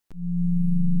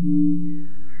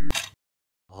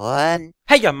One.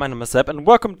 Hey, my name is Seb, and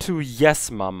welcome to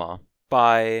Yes Mama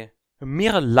by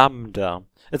Mir Lambda.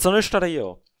 It's on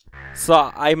itch.io. So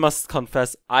I must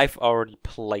confess, I've already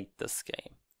played this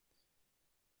game.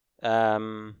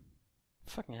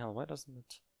 Fucking hell, why doesn't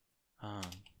it?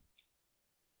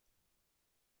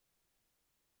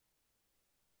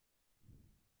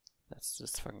 Let's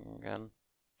just fucking again,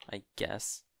 I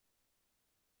guess.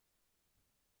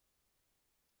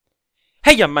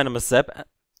 Hey, my name is Seb,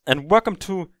 and welcome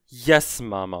to Yes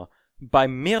Mama by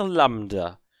Mir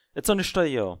Lambda. It's on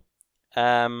itch.io.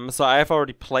 So I've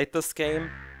already played this game,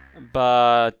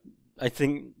 but I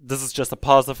think this is just a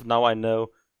positive. Now I know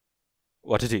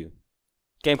what to do.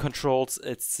 Game controls,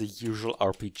 it's the usual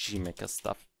RPG Maker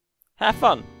stuff. Have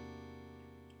fun!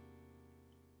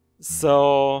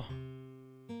 So,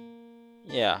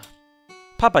 yeah.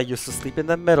 Papa used to sleep in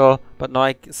the middle, but now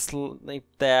I sleep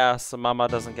there so Mama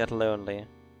doesn't get lonely.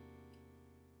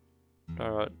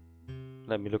 Alright,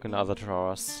 let me look in other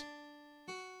drawers.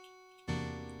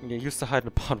 Yeah, I used to hide in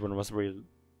the pond when it was real.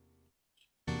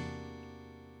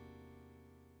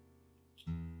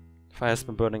 Fire's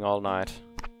been burning all night.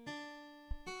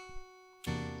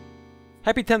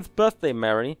 Happy 10th birthday,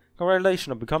 Mary!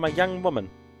 Congratulations on becoming a young woman.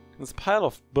 This pile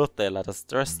of birthday letters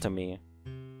addressed to me.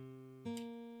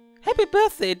 Happy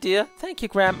birthday, dear! Thank you,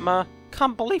 Grandma!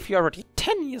 Can't believe you're already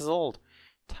 10 years old!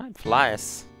 Time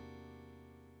flies.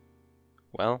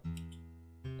 Well,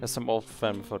 there's some old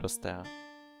family photos there.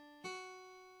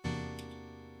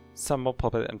 Some more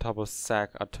puppet and Papa's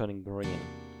sack are turning green.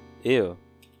 Ew.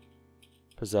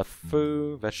 Preserved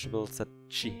food, vegetables that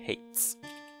she hates.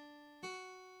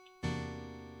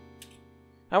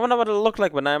 I wonder what it'll look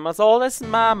like when I'm as old as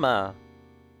Mama.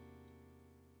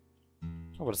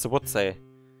 Oh, what does the wood say?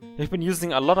 We've been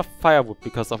using a lot of firewood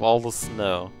because of all the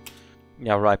snow.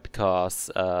 Yeah, right, because,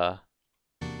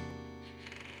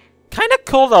 kinda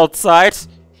cold outside!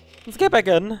 Let's get back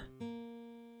in.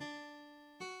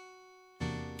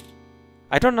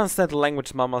 I don't understand the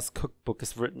language Mama's cookbook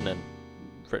is written in.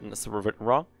 Written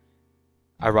wrong?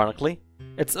 Ironically,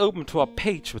 it's open to a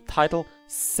page with title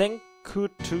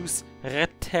Senkutus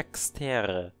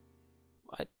Retextere.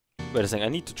 Wait a second, I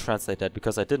need to translate that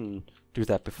because I didn't do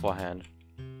that beforehand.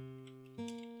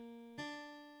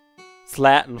 It's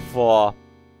Latin for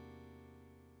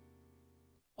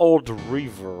old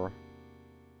river.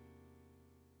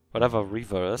 Whatever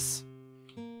river is.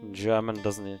 In German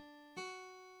doesn't it?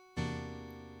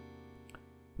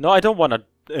 No, I don't want a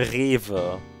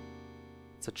Rewe.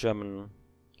 It's a German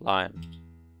line.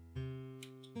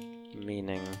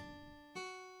 Meaning...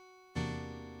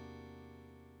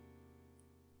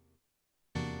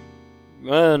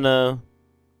 oh no.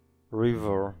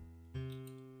 River.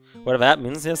 Whatever that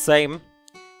means, yeah, same.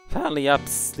 Finally up,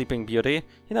 Sleeping Beauty.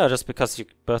 You know, just because your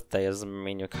birthday doesn't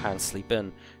mean you can't sleep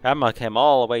in. Grandma came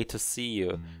all the way to see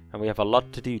you, and we have a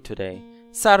lot to do today.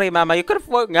 Sorry, Mama, you could have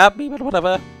woken up me, but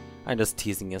whatever. I'm just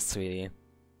teasing you, sweetie.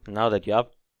 Now that you're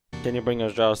up, can you bring a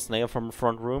jar of snail from the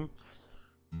front room?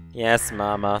 Yes,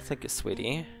 Mama. Thank you,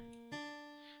 sweetie.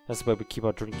 That's where we keep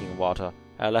our drinking water.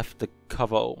 I left the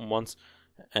cover open once,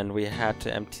 and we had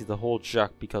to empty the whole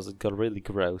jug because it got really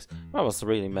gross. I was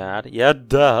really mad. Yeah,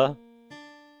 duh.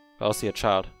 I was your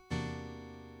child.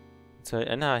 So,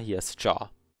 and now here's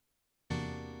jar.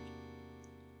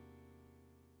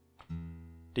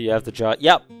 Do you have the jar?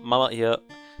 Yep, Mama here.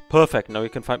 Perfect. Now you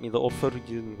can find me the old photo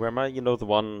you and Grandma. You know the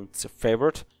one it's your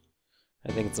favorite.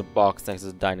 I think it's a box next to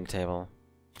the dining table.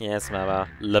 Yes, Mama.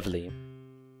 Lovely.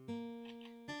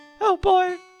 Oh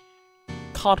boy!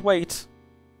 Can't wait.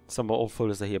 Some more old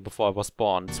photos are here before I was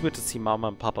born. It's weird to see Mama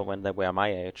and Papa when they were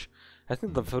my age. I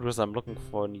think the photos I'm looking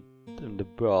for in the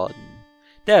garden.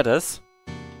 There it is.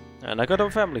 And I got a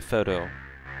family photo.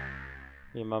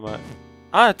 Your Mama.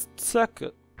 Ah, it's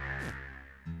circle.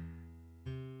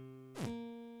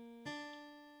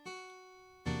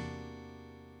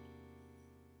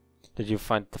 Did you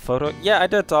find the photo? Yeah, I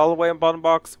did. All the way in bottom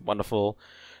box. Wonderful.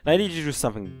 And I need you to do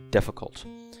something difficult.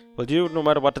 Will you, no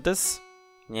matter what it is?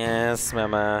 Yes,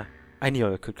 Mama. I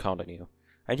knew I could count on you.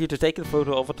 I need you to take the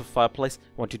photo over to the fireplace.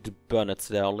 I want you to burn it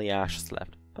so there are only ashes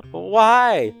left. But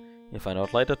why? You'll find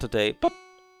out later today. But...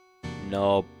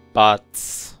 no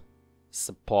buts. It's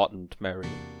important, Mary.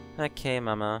 Okay,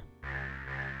 Mama.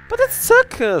 But it's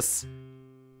circus!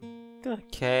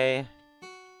 Okay.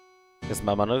 Guess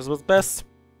Mama knows what's best.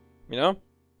 You know?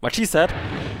 What she said.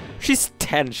 She's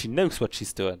 10, she knows what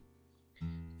she's doing.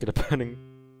 Get a burning...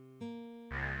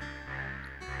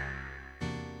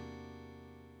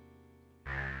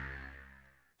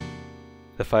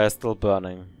 the fire's still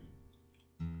burning.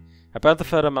 About the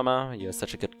photo, Mama. You're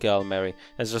such a good girl, Mary.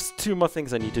 There's just 2 more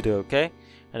things I need to do, okay?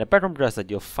 In a bedroom dresser,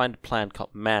 you'll find a plant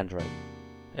called mandrake.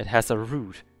 It has a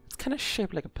root. It's kind of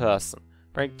shaped like a person.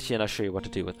 Bring it here and I'll show you what to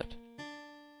do with it.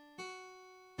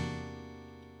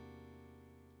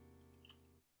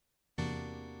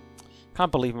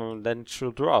 Can't believe I'm letting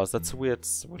through drawers. That's weird.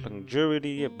 It's looking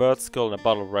jewelry, a bird skull, and a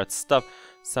bottle of red stuff,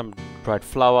 some dried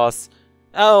flowers.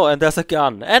 Oh, and there's a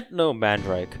gun, and no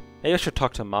mandrake. Maybe I should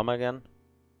talk to Mama again.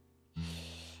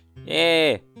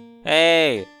 Hey!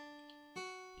 Hey!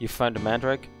 You found the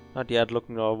mandrake? Not yet,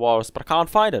 looking at the walls, but I can't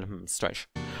find it. Strange.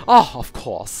 Oh, of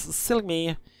course. Silly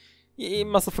me. You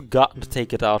must have forgotten to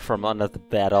take it out from under the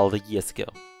bed all the years ago.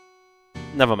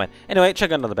 Never mind. Anyway,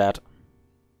 check under the bed.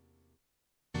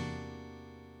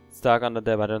 It's dark under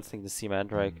there, but I don't think you see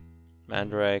mandrake.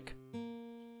 Mandrake.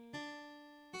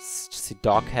 Just see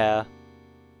dog hair.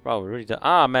 Wow, really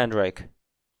mandrake.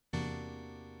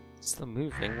 Still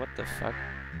moving, what the fuck?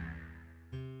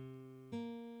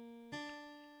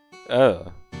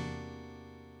 Oh.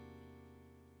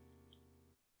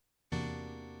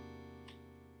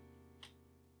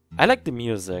 I like the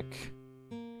music.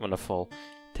 Wonderful.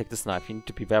 Take this knife, you need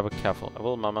to be very careful. I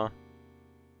will, Mama.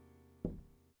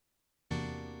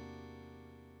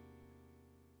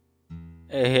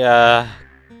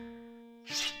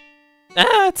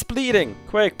 It's bleeding!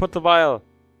 Quick, put the vial!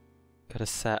 Got a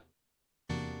set.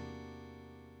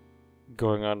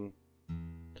 Going on.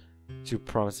 Do you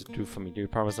promise to do for me? Do you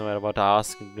promise no matter what I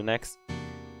ask you to do next?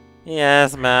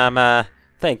 Yes, Mama.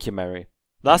 Thank you, Mary.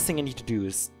 Last thing I need to do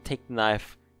is take the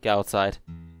knife, get outside,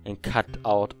 and cut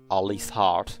out Ollie's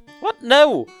heart. What?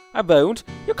 No! I won't!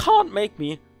 You can't make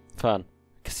me! Fun.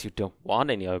 Guess you don't want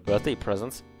any other birthday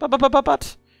presents.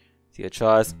 But. It's your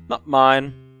choice, not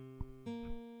mine.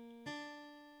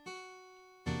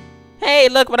 Hey,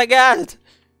 look what I got!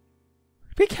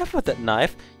 Be careful with that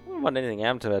knife. You don't want anything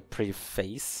happen to that pretty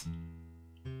face.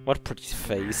 What pretty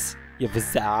face? Your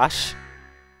visage?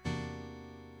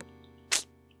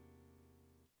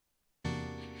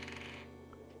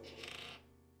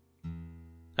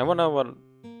 I wonder what...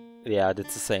 Yeah,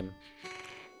 it's the same.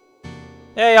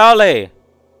 Hey, Ollie!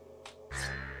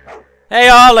 Hey,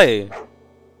 Ollie!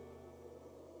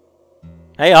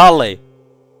 Hey, Ollie!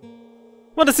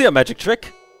 Want to see a magic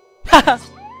trick? Haha!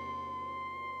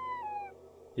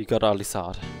 You got Ollie's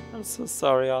heart. I'm so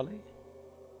sorry, Ollie.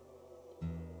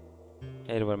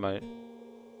 Hey, where am I?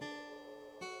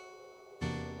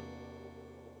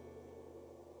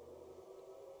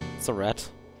 It's a rat.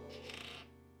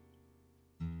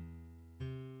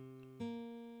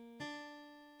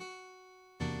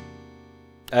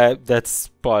 That's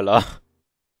spoiler.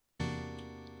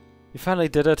 You finally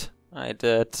did it. I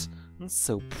did. I'm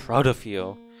so proud of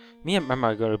you. Me and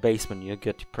Mama go to the basement. You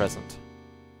get your present.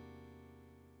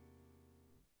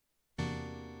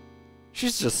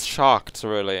 She's just shocked,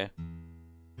 really.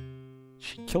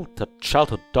 She killed her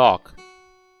childhood dog.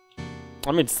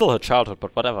 I mean, it's still her childhood,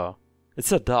 but whatever.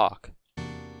 It's her dog.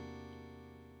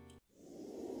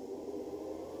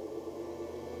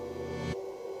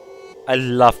 I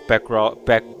love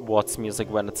backwards music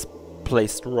when it's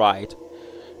placed right.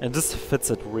 And this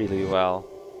fits it really well.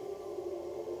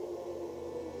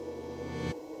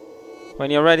 When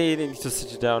you're ready, you need to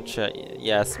sit you down, chair.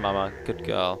 Yes, Mama, good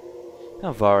girl.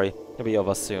 Don't worry, it'll be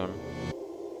over soon.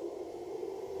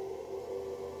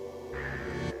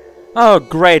 Oh,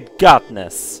 great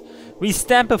godness! We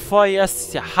stand before you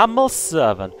as your humble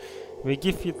servant. We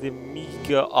give you the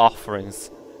meager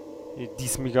offerings.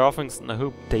 These meager offerings, and I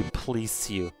hope they please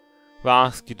you. We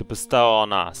ask you to bestow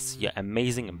on us your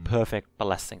amazing and perfect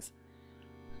blessings.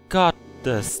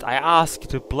 Goddess, I ask you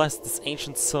to bless this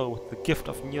ancient soul with the gift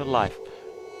of new life,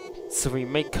 so we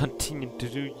may continue to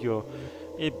do your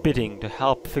bidding to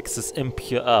help fix this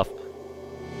impure earth.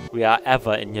 We are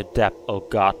ever in your debt, O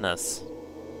goddess.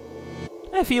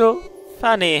 I feel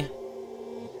funny.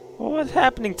 What's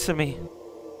happening to me?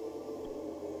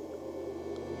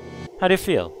 How do you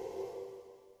feel?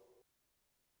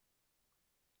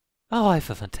 Oh, I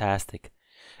feel fantastic.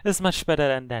 It's much better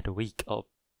than that weak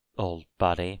old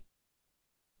body.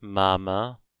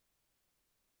 Mama.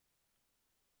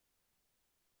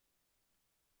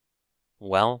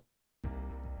 Well.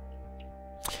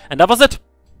 And that was it!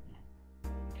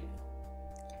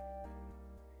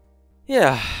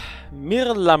 Yeah.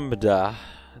 Mir Lambda.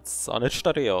 It's on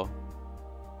itch.io.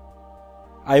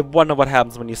 I wonder what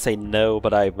happens when you say no,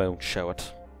 but I won't show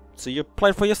it. So you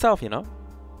play it for yourself, you know?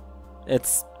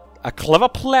 It's a clever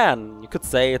plan. You could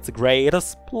say it's the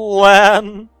greatest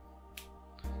plan.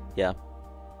 Yeah.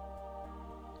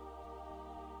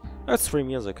 That's free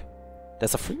music.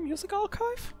 There's a free music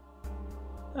archive?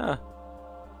 Ah.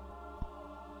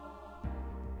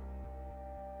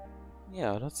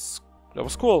 Yeah, that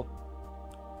was cool.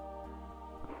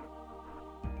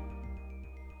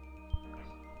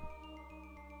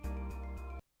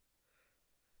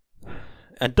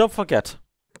 And don't forget,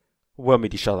 we'll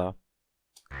meet each other.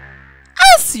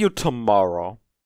 I'll see you tomorrow.